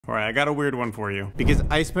Alright, I got a weird one for you. Because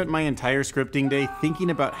I spent my entire scripting day thinking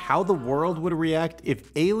about how the world would react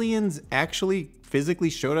if aliens actually physically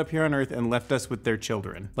showed up here on Earth and left us with their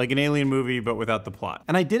children. Like an alien movie, but without the plot.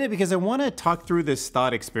 And I did it because I want to talk through this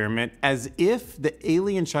thought experiment as if the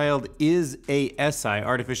alien child is ASI,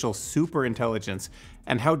 artificial superintelligence,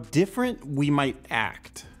 and how different we might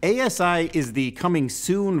act. ASI is the coming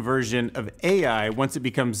soon version of AI once it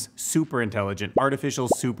becomes super intelligent, artificial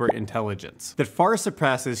super intelligence, that far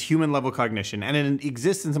surpasses human level cognition, and it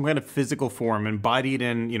exists in some kind of physical form, embodied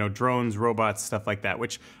in, drones, robots, stuff like that,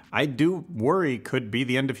 which I do worry could be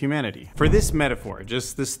the end of humanity. For this metaphor,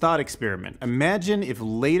 just this thought experiment, imagine if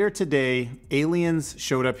later today aliens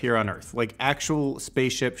showed up here on Earth, like actual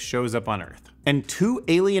spaceship shows up on Earth. And two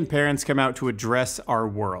alien parents come out to address our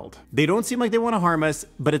world. They don't seem like they want to harm us,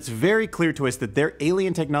 but it's very clear to us that their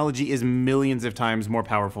alien technology is millions of times more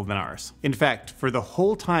powerful than ours. In fact, for the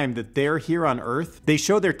whole time that they're here on Earth, they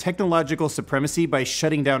show their technological supremacy by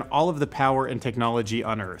shutting down all of the power and technology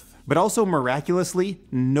on Earth. But also miraculously,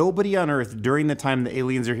 nobody on Earth during the time the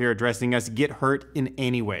aliens are here addressing us get hurt in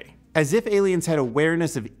any way. As if aliens had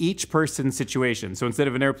awareness of each person's situation. So instead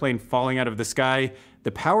of an airplane falling out of the sky,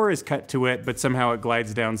 the power is cut to it, but somehow it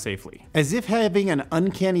glides down safely. As if having an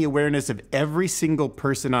uncanny awareness of every single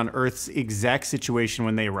person on Earth's exact situation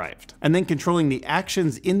when they arrived. And then controlling the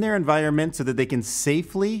actions in their environment so that they can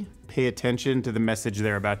safely pay attention to the message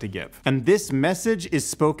they're about to give. And this message is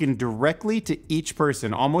spoken directly to each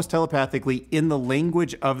person, almost telepathically, in the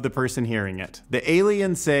language of the person hearing it. The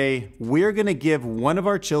aliens say, we're gonna give one of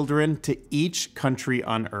our children to each country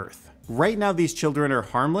on Earth. Right now, these children are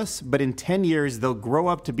harmless, but in 10 years, they'll grow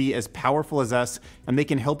up to be as powerful as us, and they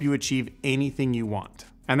can help you achieve anything you want.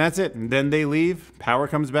 And that's it. And then they leave, power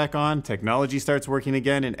comes back on, technology starts working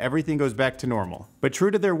again, and everything goes back to normal. But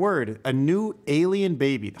true to their word, a new alien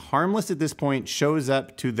baby, harmless at this point, shows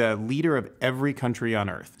up to the leader of every country on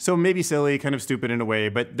Earth. So maybe silly, kind of stupid in a way,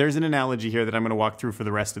 but there's an analogy here that I'm going to walk through for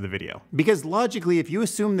the rest of the video. Because logically, if you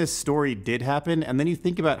assume this story did happen, and then you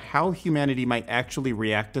think about how humanity might actually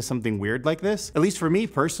react to something weird like this, at least for me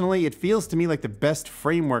personally, it feels to me like the best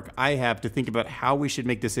framework I have to think about how we should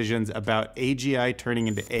make decisions about AGI turning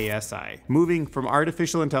into ASI. Moving from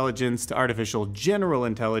artificial intelligence to artificial general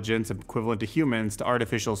intelligence, equivalent to humans, to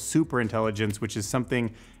artificial superintelligence, which is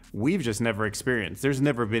something we've just never experienced. There's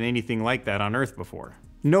never been anything like that on Earth before.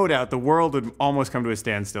 No doubt, the world would almost come to a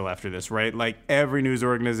standstill after this, right? Like every news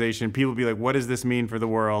organization, people would be like, what does this mean for the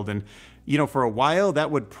world? And for a while, that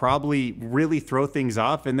would probably really throw things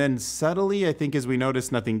off. And then subtly, I think as we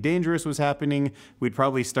noticed nothing dangerous was happening, we'd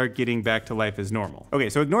probably start getting back to life as normal. Okay,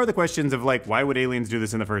 so ignore the questions of like, why would aliens do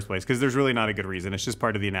this in the first place? Because there's really not a good reason. It's just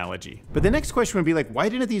part of the analogy. But the next question would be like, why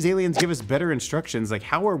didn't these aliens give us better instructions? Like,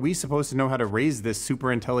 how are we supposed to know how to raise this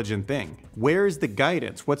super intelligent thing? Where's the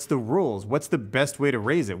guidance? What's the rules? What's the best way to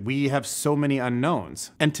raise it? We have so many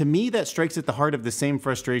unknowns. And to me, that strikes at the heart of the same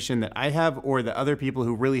frustration that I have or the other people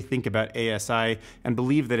who really think about ASI and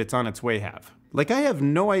believe that it's on its way have. Like, I have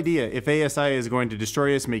no idea if ASI is going to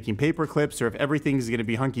destroy us making paper clips or if everything's going to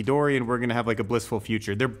be hunky-dory and we're going to have like a blissful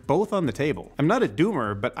future. They're both on the table. I'm not a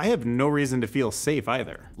doomer, but I have no reason to feel safe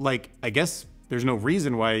either. Like, I guess there's no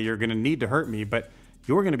reason why you're going to need to hurt me, but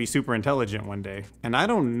you're going to be super intelligent one day. And I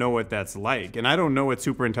don't know what that's like. And I don't know what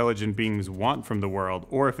super intelligent beings want from the world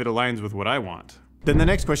or if it aligns with what I want. Then the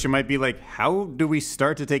next question might be like, how do we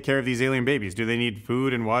start to take care of these alien babies? Do they need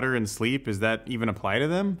food and water and sleep? Does that even apply to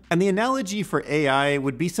them? And the analogy for AI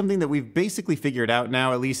would be something that we've basically figured out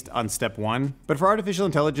now, at least on step one. But for artificial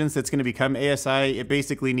intelligence that's going to become ASI, it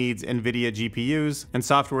basically needs NVIDIA GPUs and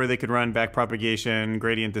software that could run backpropagation,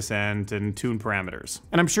 gradient descent, and tune parameters.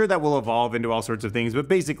 And I'm sure that will evolve into all sorts of things, but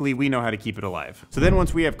basically we know how to keep it alive. So then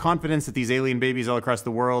once we have confidence that these alien babies all across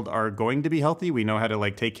the world are going to be healthy, we know how to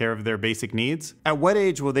like take care of their basic needs. At what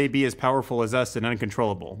age will they be as powerful as us and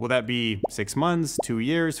uncontrollable? Will that be 6 months, 2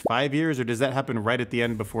 years, 5 years, or does that happen right at the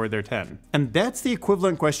end before they're 10? And that's the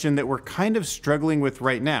equivalent question that we're kind of struggling with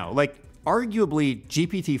right now. Like, arguably,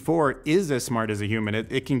 GPT-4 is as smart as a human.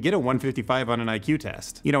 It can get a 155 on an IQ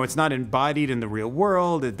test. It's not embodied in the real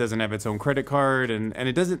world, it doesn't have its own credit card, and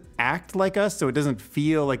it doesn't act like us, so it doesn't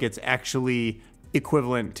feel like it's actually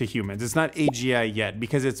equivalent to humans. It's not AGI yet,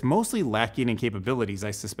 because it's mostly lacking in capabilities,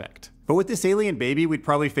 I suspect. But with this alien baby, we'd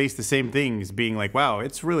probably face the same things, being like, wow,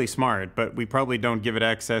 it's really smart, but we probably don't give it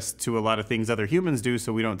access to a lot of things other humans do,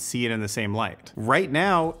 so we don't see it in the same light. Right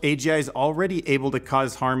now, AGI is already able to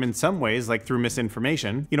cause harm in some ways, like through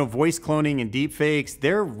misinformation. Voice cloning and deepfakes,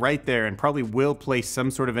 they're right there and probably will play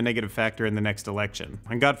some sort of a negative factor in the next election.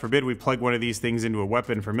 And God forbid we plug one of these things into a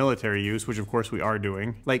weapon for military use, which of course we are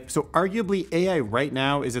doing. So arguably AI right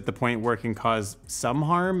now is at the point where it can cause some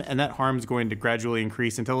harm, and that harm is going to gradually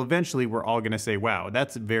increase until eventually we're all going to say, wow,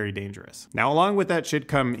 that's very dangerous. Now, along with that should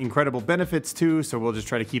come incredible benefits too, so we'll just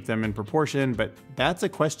try to keep them in proportion, but that's a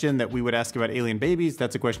question that we would ask about alien babies.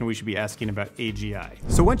 That's a question we should be asking about AGI.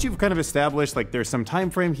 So once you've kind of established like there's some time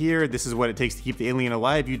frame here, this is what it takes to keep the alien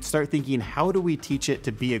alive, you'd start thinking, how do we teach it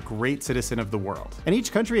to be a great citizen of the world? And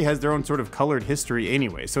each country has their own sort of colored history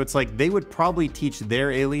anyway, so it's like they would probably teach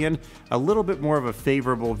their alien a little bit more of a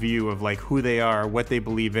favorable view of like who they are, what they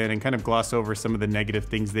believe in, and kind of gloss over some of the negative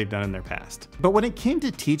things they've done in their past. But when it came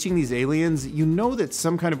to teaching these aliens, you know that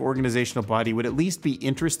some kind of organizational body would at least be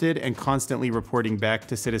interested and constantly reporting back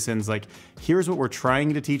to citizens like, here's what we're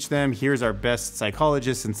trying to teach them, here's our best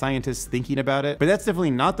psychologists and scientists thinking about it. But that's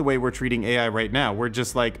definitely not the way we're treating AI right now. We're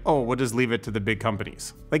just like, oh, we'll just leave it to the big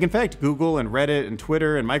companies. Like in fact, Google and Reddit and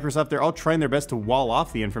Twitter and Microsoft, they're all trying their best to wall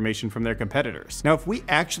off the information from their competitors. Now, if we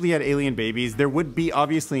actually had alien babies, there would be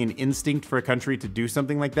obviously an instinct for a country to do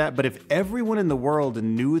something like that, but if everyone in the world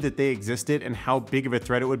knew that they existed and how big of a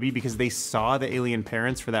threat it would be because they saw the alien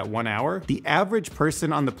parents for that 1 hour, the average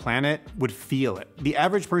person on the planet would feel it. The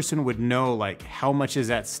average person would know like how much is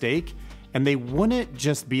at stake, and they wouldn't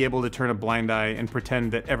just be able to turn a blind eye and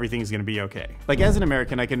pretend that everything's gonna be okay. Like as an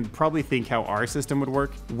American, I can probably think how our system would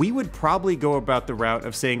work. We would probably go about the route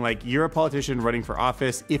of saying like, you're a politician running for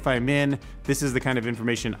office. If I'm in, this is the kind of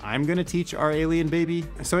information I'm gonna teach our alien baby.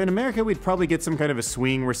 So in America, we'd probably get some kind of a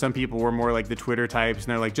swing where some people were more like the Twitter types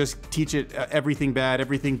and they're like, just teach it everything bad,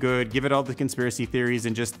 everything good, give it all the conspiracy theories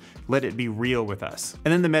and just let it be real with us.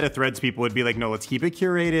 And then the meta threads people would be like, no, let's keep it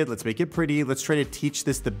curated, let's make it pretty, let's try to teach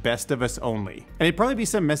this the best of us only. And it'd probably be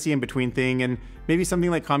some messy in between thing, and maybe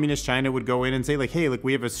something like communist China would go in and say like, hey, look,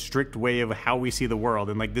 we have a strict way of how we see the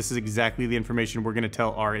world, and like this is exactly the information we're gonna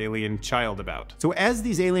tell our alien child about. So as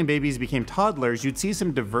these alien babies became toddlers, you'd see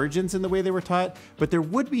some divergence in the way they were taught, but there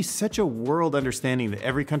would be such a world understanding that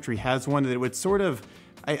every country has one that it would sort of,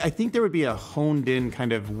 I think there would be a honed in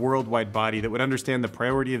kind of worldwide body that would understand the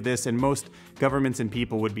priority of this, and most governments and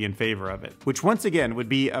people would be in favor of it. Which once again would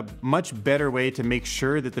be a much better way to make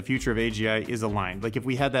sure that the future of AGI is aligned. Like if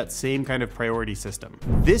we had that same kind of priority system.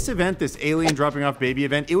 This event, this alien dropping off baby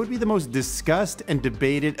event, it would be the most discussed and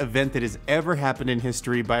debated event that has ever happened in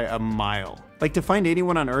history by a mile. Like to find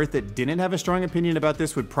anyone on Earth that didn't have a strong opinion about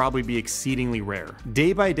this would probably be exceedingly rare.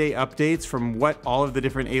 Day by day updates from what all of the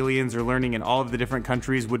different aliens are learning in all of the different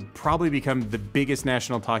countries would probably become the biggest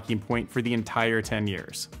national talking point for the entire 10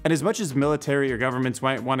 years. And as much as military or governments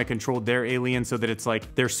might want to control their aliens so that it's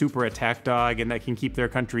like their super attack dog and that can keep their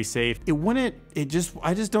country safe, I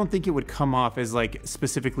just don't think it would come off as like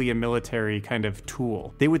specifically a military kind of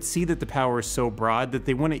tool. They would see that the power is so broad that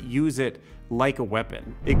they wouldn't use it like a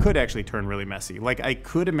weapon. It could actually turn really messy. Like I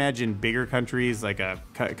could imagine bigger countries like a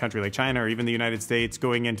country like China or even the United States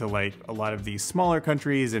going into like a lot of these smaller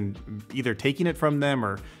countries and either taking it from them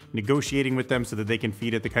or negotiating with them so that they can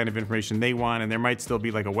feed it the kind of information they want, and there might still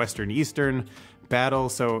be like a Western-Eastern battle,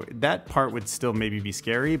 so that part would still maybe be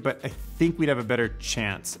scary, but I think we'd have a better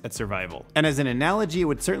chance at survival. And as an analogy, it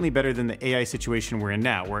would certainly be better than the AI situation we're in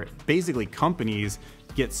now, where basically companies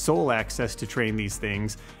get sole access to train these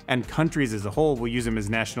things, and countries as a whole will use them as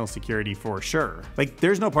national security for sure. Like,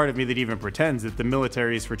 there's no part of me that even pretends that the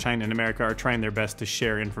militaries for China and America are trying their best to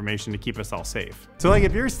share information to keep us all safe. So like,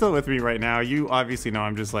 if you're still with me right now, you obviously know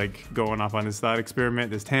I'm just like going off on this thought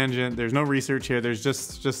experiment, this tangent. There's no research here, there's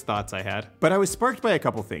just thoughts I had. But I was sparked by a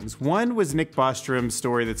couple things. One was Nick Bostrom's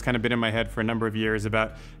story that's kind of been in my head for a number of years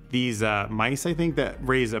about these mice, I think, that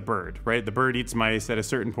raise a bird, right? The bird eats mice at a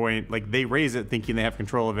certain point, like they raise it thinking they have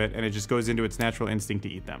control of it, and it just goes into its natural instinct to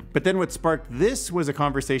eat them. But then what sparked this was a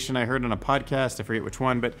conversation I heard on a podcast, I forget which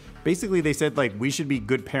one, but basically they said like, we should be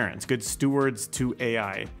good parents, good stewards to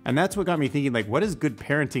AI. And that's what got me thinking, like, what does good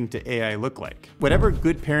parenting to AI look like? Whatever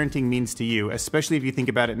good parenting means to you, especially if you think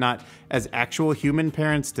about it not as actual human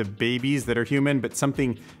parents to babies that are human, but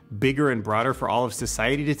something bigger and broader for all of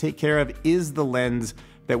society to take care of, is the lens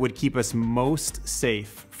that would keep us most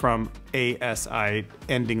safe from ASI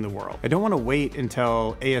ending the world. I don't want to wait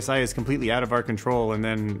until ASI is completely out of our control and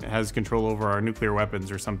then has control over our nuclear weapons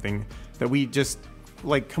or something, that we just,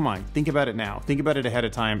 like, come on, think about it now. Think about it ahead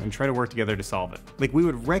of time and try to work together to solve it. Like, we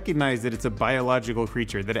would recognize that it's a biological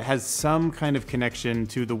creature, that it has some kind of connection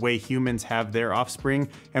to the way humans have their offspring,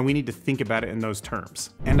 and we need to think about it in those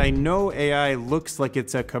terms. And I know AI looks like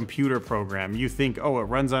it's a computer program. You think, oh, it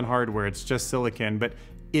runs on hardware, it's just silicon, but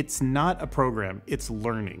it's not a program, it's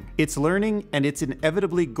learning. It's learning, and it's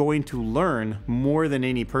inevitably going to learn more than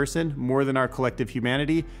any person, more than our collective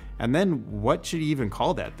humanity. And then what should you even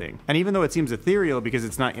call that thing? And even though it seems ethereal because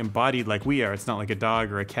it's not embodied like we are, it's not like a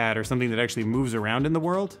dog or a cat or something that actually moves around in the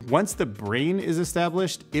world, once the brain is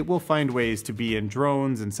established, it will find ways to be in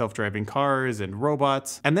drones and self-driving cars and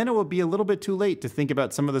robots. And then it will be a little bit too late to think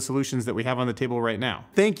about some of the solutions that we have on the table right now.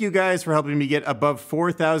 Thank you guys for helping me get above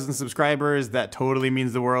 4,000 subscribers. That totally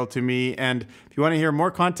means the world to me. And if you want to hear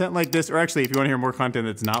more content like this, or actually if you want to hear more content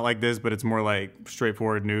that's not like this, but it's more like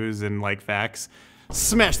straightforward news and like facts,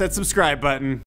 smash that subscribe button.